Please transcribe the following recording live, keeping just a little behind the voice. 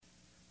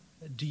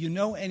Do you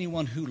know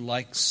anyone who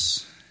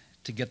likes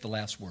to get the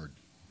last word?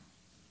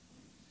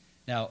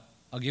 Now,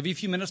 I'll give you a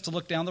few minutes to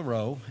look down the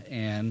row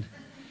and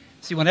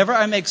see, whenever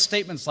I make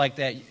statements like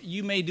that,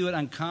 you may do it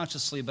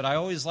unconsciously, but I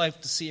always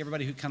like to see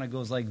everybody who kind of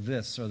goes like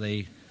this, or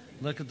they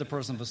look at the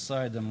person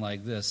beside them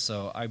like this.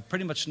 So I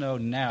pretty much know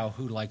now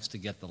who likes to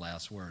get the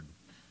last word.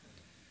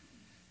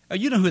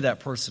 You know who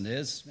that person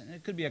is.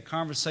 It could be a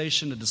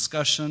conversation, a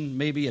discussion,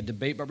 maybe a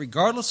debate, but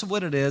regardless of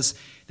what it is,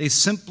 they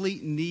simply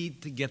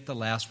need to get the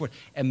last word.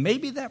 And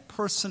maybe that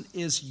person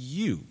is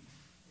you.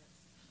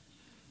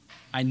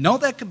 I know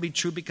that can be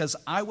true because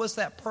I was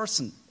that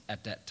person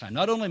at that time.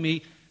 Not only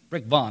me,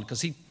 Rick Vaughn,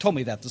 because he told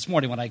me that this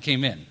morning when I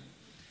came in.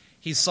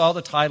 He saw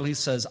the title. He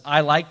says,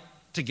 I like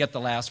to get the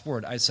last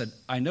word. I said,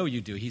 I know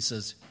you do. He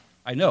says,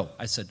 I know.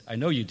 I said, I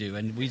know you do.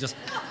 And we just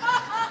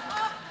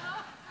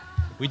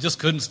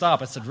couldn't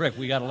stop. I said, Rick,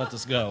 we got to let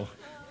this go.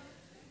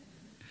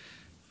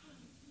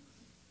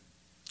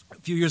 A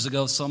few years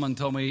ago, someone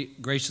told me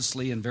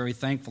graciously and very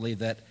thankfully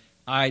that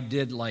I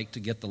did like to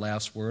get the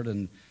last word,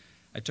 and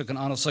I took an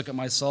honest look at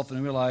myself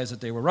and realized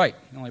that they were right.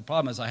 The only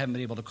problem is I haven't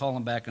been able to call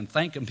them back and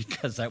thank them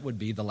because that would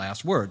be the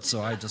last word,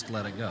 so I just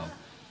let it go.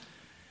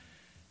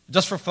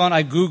 Just for fun,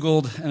 I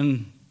Googled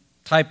and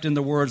typed in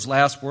the words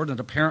last word, and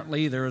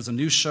apparently there is a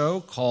new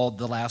show called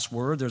The Last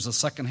Word. There's a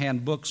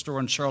secondhand bookstore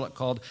in Charlotte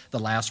called The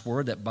Last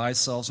Word that buys,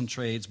 sells, and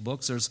trades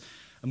books. There's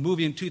a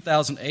movie in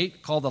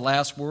 2008 called The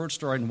Last Word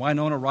starring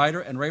Winona Ryder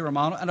and Ray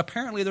Romano, and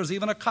apparently there's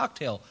even a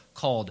cocktail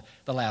called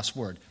The Last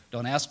Word.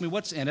 Don't ask me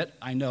what's in it.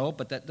 I know,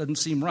 but that doesn't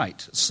seem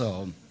right.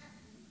 So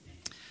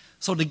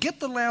to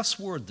get the last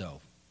word, though,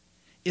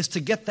 is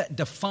to get that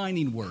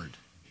defining word.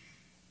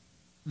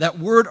 That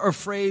word or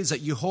phrase that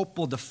you hope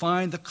will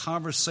define the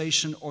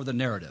conversation or the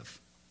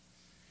narrative.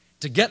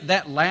 To get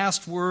that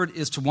last word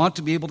is to want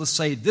to be able to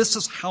say, this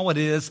is how it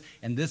is,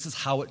 and this is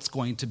how it's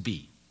going to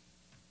be.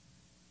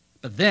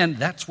 But then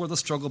that's where the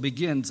struggle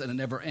begins, and it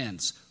never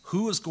ends.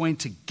 Who is going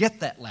to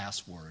get that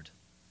last word?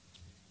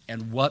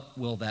 And what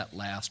will that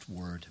last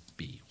word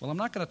be? Well, I'm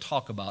not going to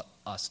talk about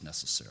us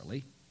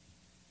necessarily.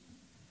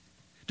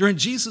 During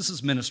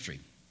Jesus' ministry,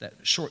 that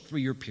short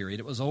 3-year period,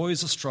 it was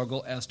always a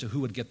struggle as to who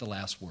would get the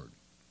last word.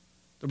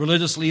 The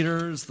religious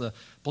leaders, the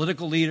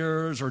political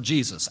leaders, or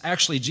Jesus.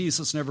 Actually,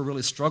 Jesus never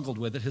really struggled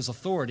with it. His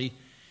authority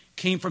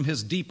came from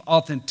his deep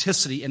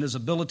authenticity and his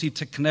ability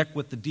to connect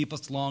with the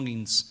deepest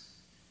longings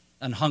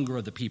and hunger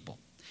of the people.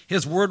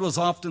 His word was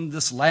often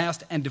this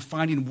last and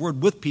defining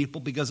word with people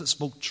because it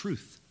spoke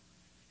truth.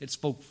 It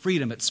spoke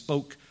freedom. It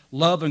spoke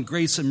love and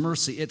grace and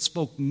mercy. It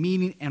spoke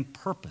meaning and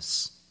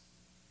purpose.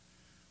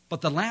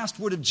 But the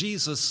last word of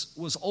Jesus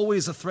was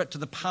always a threat to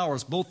the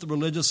powers, both the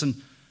religious and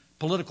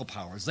political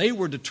powers. They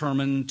were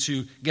determined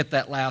to get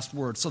that last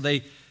word. So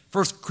they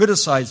first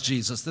criticized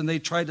Jesus, then they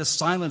tried to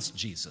silence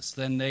Jesus,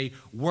 then they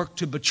worked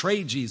to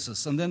betray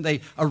Jesus, and then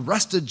they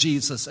arrested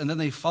Jesus, and then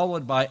they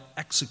followed by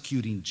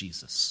executing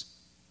Jesus.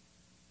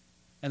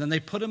 And then they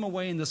put him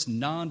away in this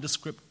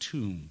nondescript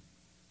tomb,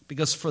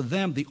 because for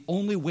them, the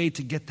only way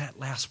to get that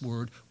last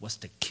word was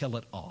to kill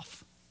it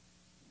off,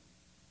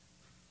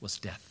 was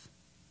death.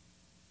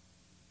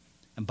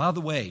 And by the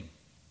way,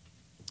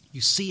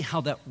 you see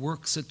how that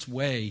works its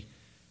way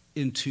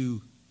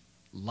into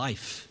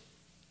life,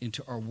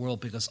 into our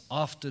world, because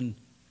often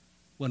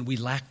when we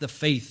lack the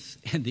faith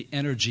and the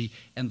energy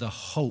and the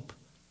hope,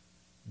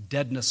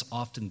 deadness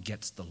often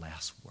gets the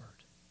last word.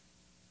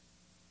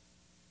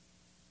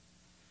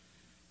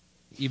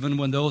 Even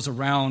when those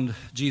around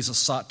Jesus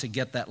sought to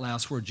get that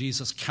last word,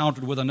 Jesus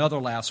countered with another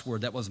last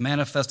word that was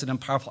manifested in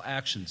powerful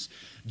actions.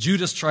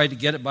 Judas tried to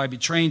get it by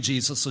betraying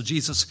Jesus, so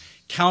Jesus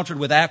countered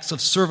with acts of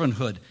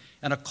servanthood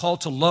and a call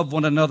to love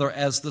one another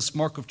as this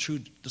mark of true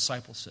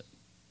discipleship.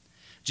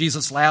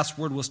 Jesus' last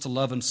word was to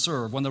love and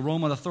serve. When the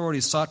Roman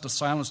authorities sought to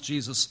silence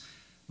Jesus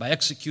by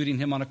executing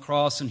him on a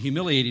cross and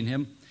humiliating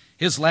him,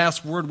 his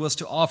last word was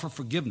to offer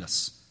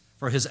forgiveness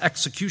for his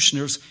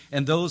executioners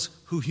and those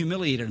who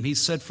humiliated him. He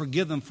said,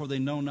 forgive them, for they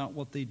know not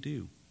what they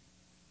do.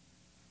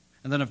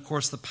 And then, of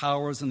course, the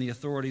powers and the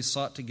authorities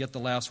sought to get the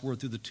last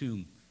word through the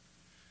tomb.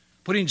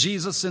 Putting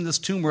Jesus in this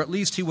tomb where at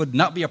least he would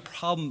not be a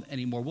problem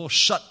anymore. We'll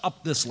shut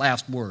up this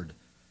last word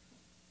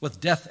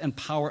with death and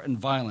power and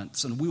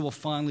violence, and we will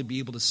finally be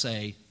able to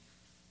say,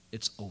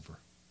 it's over.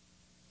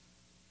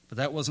 But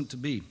that wasn't to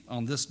be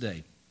on this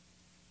day.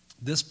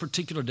 This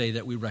particular day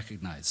that we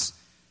recognize,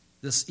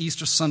 this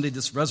Easter Sunday,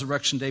 this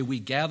Resurrection Day, we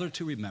gather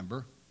to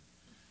remember,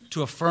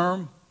 to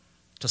affirm,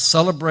 to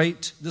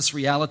celebrate this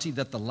reality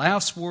that the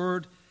last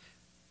word,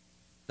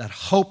 that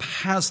hope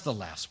has the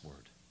last word,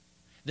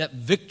 that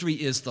victory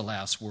is the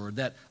last word,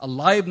 that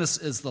aliveness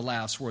is the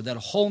last word, that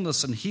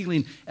wholeness and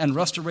healing and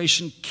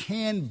restoration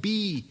can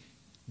be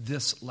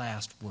this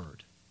last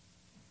word.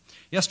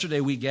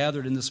 Yesterday we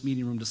gathered in this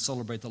meeting room to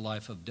celebrate the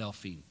life of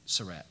Delphine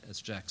Surratt,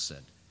 as Jack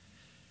said,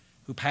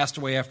 who passed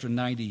away after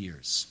 90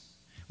 years.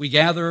 We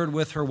gathered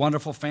with her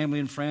wonderful family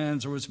and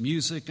friends. There was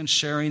music and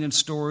sharing and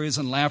stories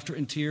and laughter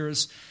and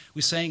tears.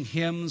 We sang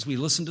hymns. We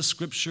listened to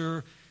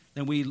Scripture.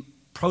 Then we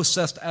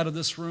processed out of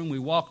this room. We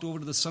walked over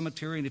to the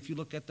cemetery, and if you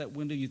look at that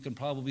window, you can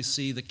probably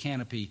see the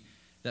canopy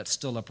that's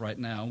still up right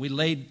now. And we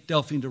laid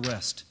Delphine to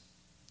rest.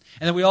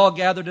 And then we all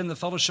gathered in the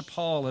fellowship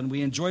hall, and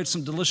we enjoyed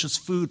some delicious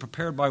food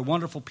prepared by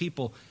wonderful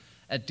people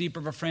at Deep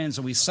River Friends.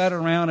 And we sat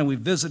around and we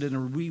visited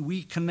and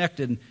we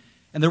connected.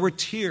 And there were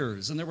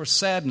tears and there was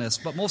sadness,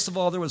 but most of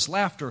all there was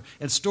laughter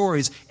and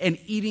stories and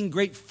eating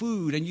great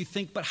food. And you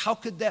think, but how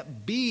could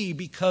that be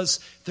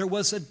because there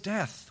was a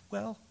death?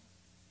 Well,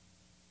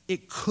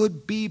 it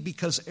could be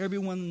because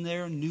everyone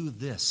there knew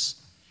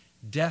this.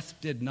 Death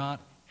did not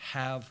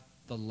have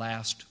the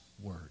last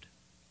word.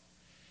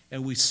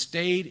 And we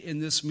stayed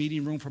in this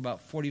meeting room for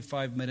about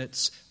 45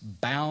 minutes,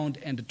 bound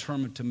and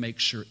determined to make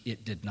sure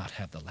it did not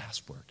have the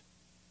last word.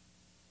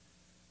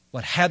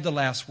 What had the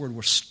last word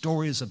were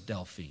stories of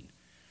Delphine.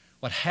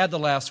 What had the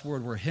last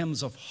word were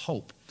hymns of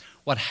hope.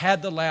 What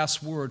had the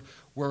last word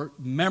were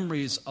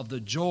memories of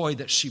the joy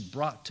that she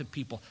brought to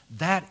people.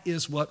 That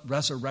is what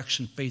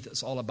resurrection faith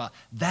is all about.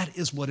 That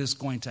is what is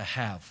going to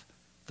have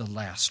the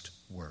last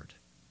word.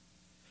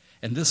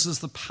 And this is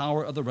the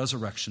power of the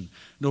resurrection.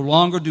 No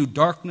longer do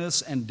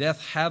darkness and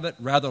death have it.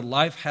 Rather,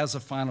 life has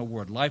a final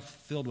word. Life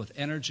filled with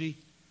energy,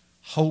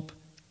 hope,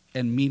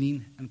 and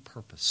meaning and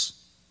purpose.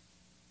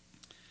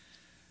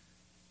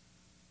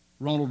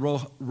 Ronald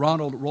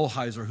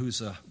Rolheiser,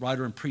 who's a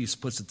writer and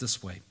priest, puts it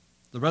this way.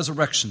 The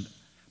resurrection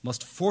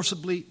must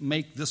forcibly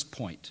make this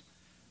point.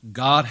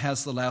 God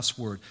has the last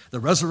word. The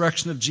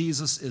resurrection of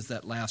Jesus is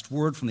that last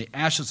word. From the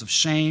ashes of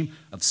shame,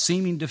 of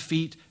seeming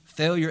defeat,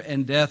 failure,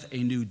 and death,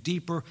 a new,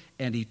 deeper,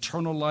 and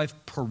eternal life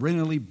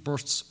perennially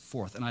bursts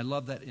forth. And I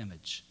love that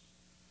image.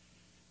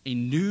 A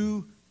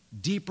new,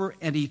 deeper,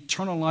 and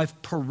eternal life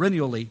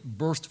perennially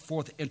bursts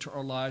forth into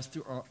our lives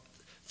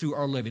through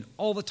our living.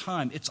 All the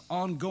time. It's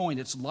ongoing.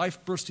 It's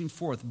life bursting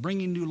forth,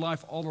 bringing new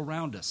life all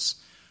around us.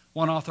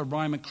 One author,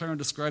 Brian McLaren,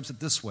 describes it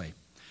this way.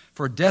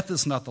 For death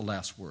is not the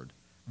last word.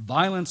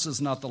 Violence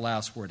is not the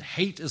last word.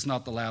 Hate is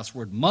not the last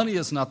word. Money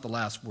is not the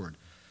last word.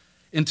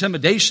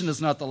 Intimidation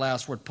is not the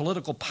last word.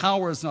 Political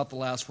power is not the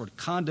last word.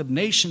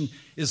 Condemnation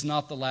is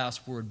not the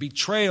last word.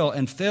 Betrayal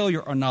and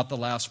failure are not the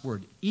last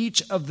word.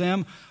 Each of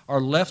them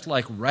are left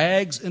like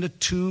rags in a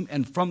tomb,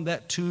 and from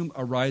that tomb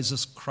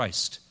arises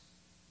Christ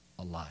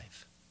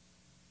alive.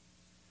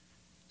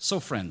 So,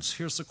 friends,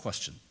 here's the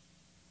question.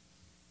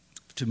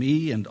 To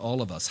me and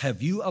all of us,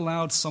 have you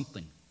allowed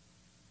something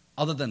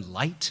other than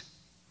light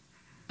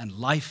and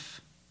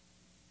life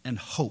and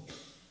hope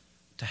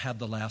to have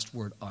the last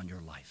word on your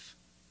life?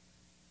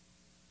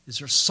 Is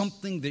there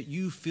something that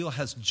you feel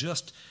has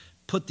just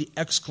put the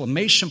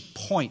exclamation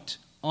point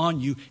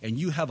on you and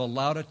you have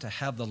allowed it to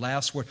have the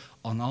last word,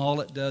 and all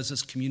it does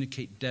is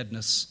communicate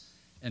deadness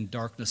and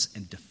darkness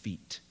and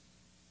defeat?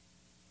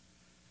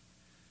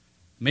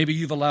 Maybe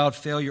you've allowed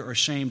failure or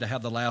shame to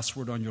have the last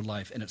word on your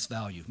life and its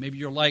value. Maybe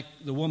you're like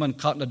the woman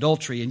caught in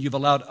adultery and you've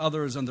allowed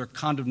others and their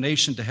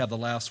condemnation to have the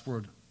last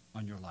word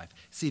on your life.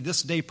 See,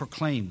 this day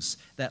proclaims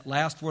that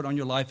last word on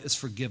your life is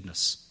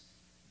forgiveness.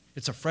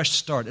 It's a fresh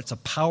start. It's a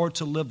power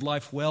to live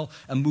life well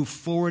and move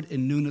forward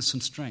in newness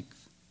and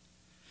strength.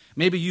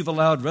 Maybe you've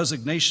allowed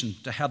resignation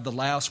to have the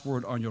last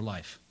word on your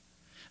life.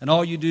 And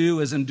all you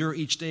do is endure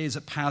each day as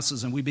it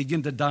passes, and we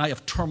begin to die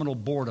of terminal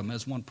boredom,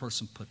 as one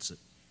person puts it.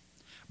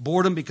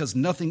 Boredom because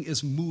nothing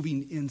is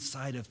moving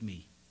inside of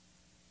me.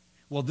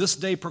 Well, this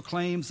day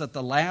proclaims that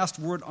the last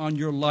word on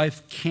your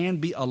life can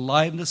be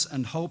aliveness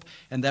and hope,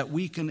 and that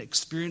we can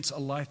experience a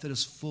life that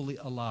is fully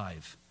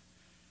alive.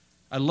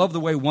 I love the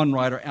way one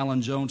writer,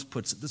 Alan Jones,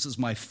 puts it. This is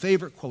my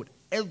favorite quote.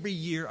 Every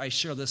year I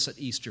share this at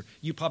Easter.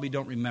 You probably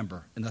don't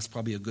remember, and that's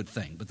probably a good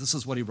thing, but this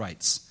is what he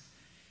writes.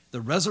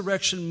 The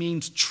resurrection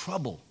means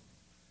trouble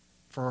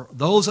for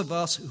those of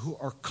us who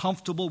are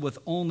comfortable with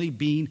only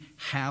being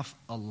half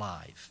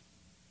alive.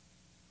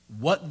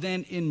 What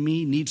then in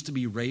me needs to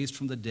be raised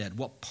from the dead?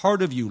 What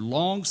part of you,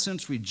 long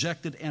since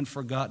rejected and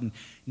forgotten,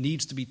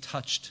 needs to be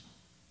touched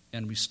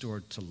and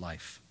restored to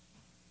life?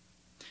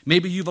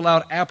 Maybe you've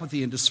allowed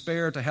apathy and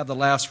despair to have the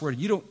last word.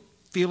 You don't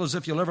feel as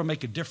if you'll ever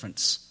make a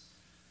difference,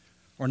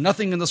 or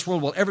nothing in this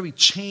world will ever be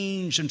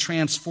changed and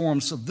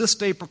transformed. So this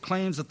day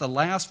proclaims that the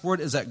last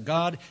word is that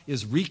God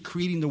is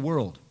recreating the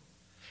world,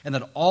 and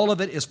that all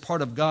of it is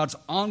part of God's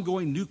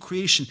ongoing new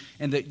creation,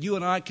 and that you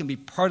and I can be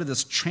part of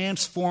this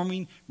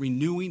transforming,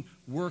 renewing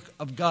work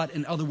of God.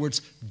 In other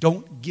words,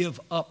 don't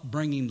give up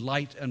bringing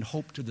light and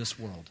hope to this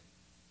world.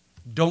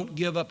 Don't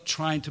give up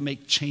trying to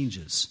make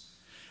changes.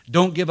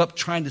 Don't give up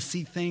trying to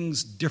see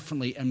things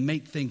differently and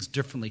make things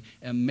differently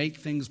and make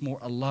things more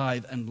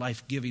alive and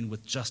life-giving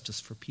with justice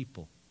for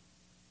people.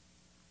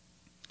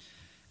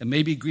 And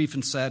maybe grief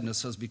and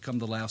sadness has become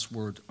the last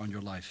word on your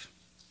life,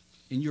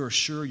 and you are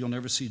sure you'll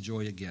never see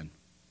joy again.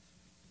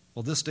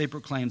 Well, this day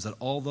proclaims that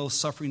although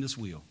suffering is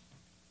real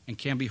and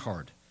can be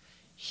hard,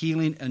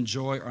 healing and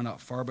joy are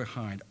not far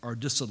behind. Our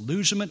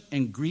disillusionment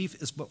and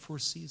grief is but for a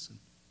season.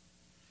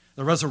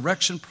 The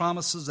resurrection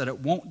promises that it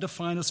won't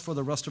define us for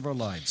the rest of our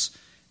lives,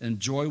 and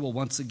joy will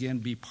once again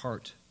be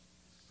part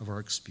of our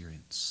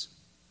experience.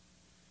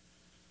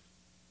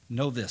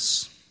 Know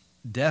this: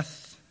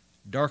 death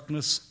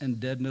Darkness and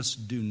deadness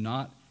do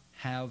not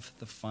have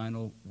the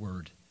final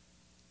word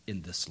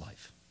in this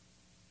life.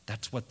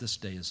 That's what this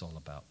day is all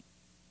about.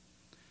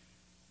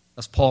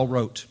 As Paul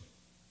wrote,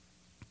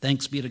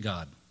 "Thanks be to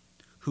God,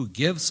 who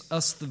gives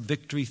us the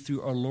victory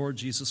through our Lord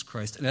Jesus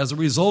Christ. And as a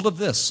result of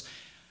this,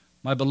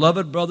 my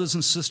beloved brothers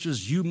and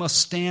sisters, you must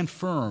stand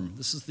firm."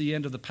 This is the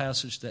end of the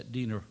passage that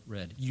Dina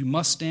read. "You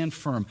must stand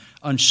firm,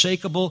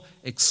 unshakable,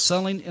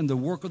 excelling in the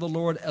work of the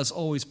Lord as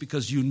always,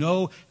 because you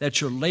know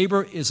that your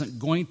labor isn't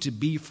going to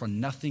be for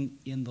nothing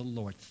in the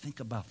Lord." Think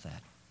about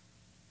that.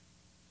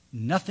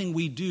 Nothing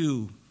we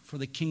do for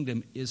the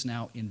kingdom is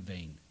now in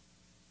vain.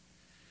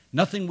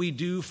 Nothing we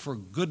do for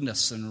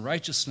goodness and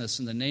righteousness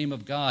in the name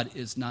of God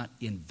is not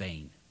in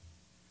vain.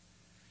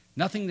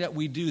 Nothing that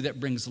we do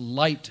that brings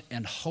light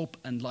and hope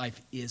and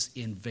life is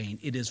in vain.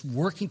 It is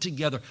working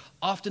together,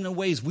 often in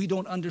ways we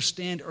don't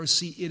understand or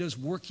see. It is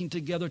working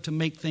together to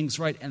make things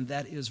right, and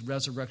that is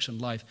resurrection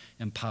life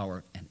and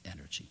power and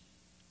energy.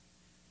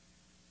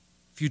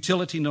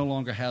 Futility no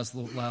longer has the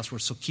last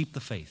word, so keep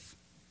the faith.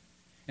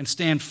 And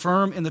stand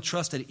firm in the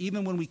trust that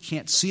even when we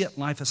can't see it,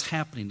 life is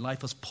happening,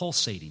 life is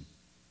pulsating.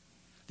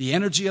 The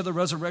energy of the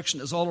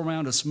resurrection is all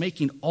around us,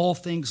 making all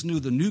things new.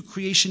 The new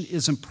creation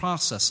is in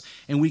process,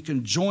 and we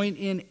can join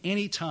in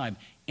anytime,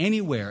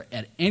 anywhere,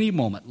 at any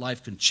moment.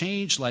 Life can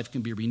change, life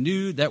can be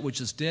renewed. That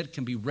which is dead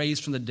can be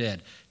raised from the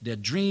dead.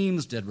 Dead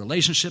dreams, dead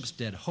relationships,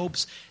 dead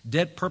hopes,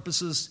 dead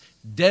purposes,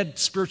 dead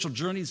spiritual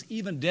journeys,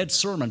 even dead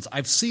sermons.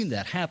 I've seen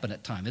that happen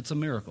at times. It's a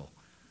miracle.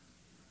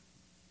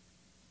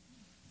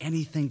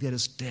 Anything that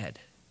is dead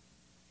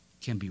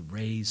can be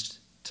raised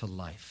to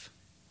life.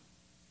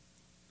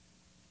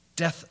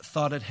 Death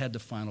thought it had the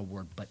final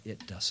word, but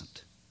it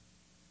doesn't.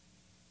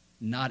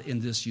 Not in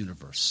this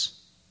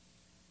universe.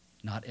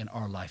 Not in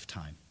our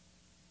lifetime.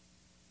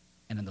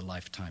 And in the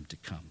lifetime to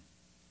come.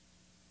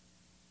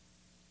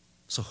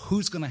 So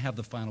who's going to have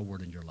the final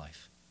word in your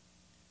life?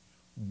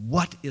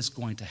 What is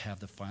going to have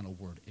the final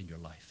word in your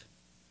life?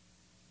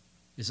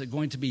 Is it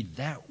going to be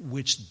that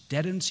which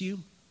deadens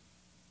you?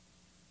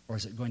 Or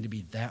is it going to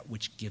be that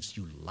which gives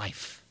you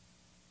life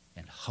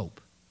and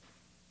hope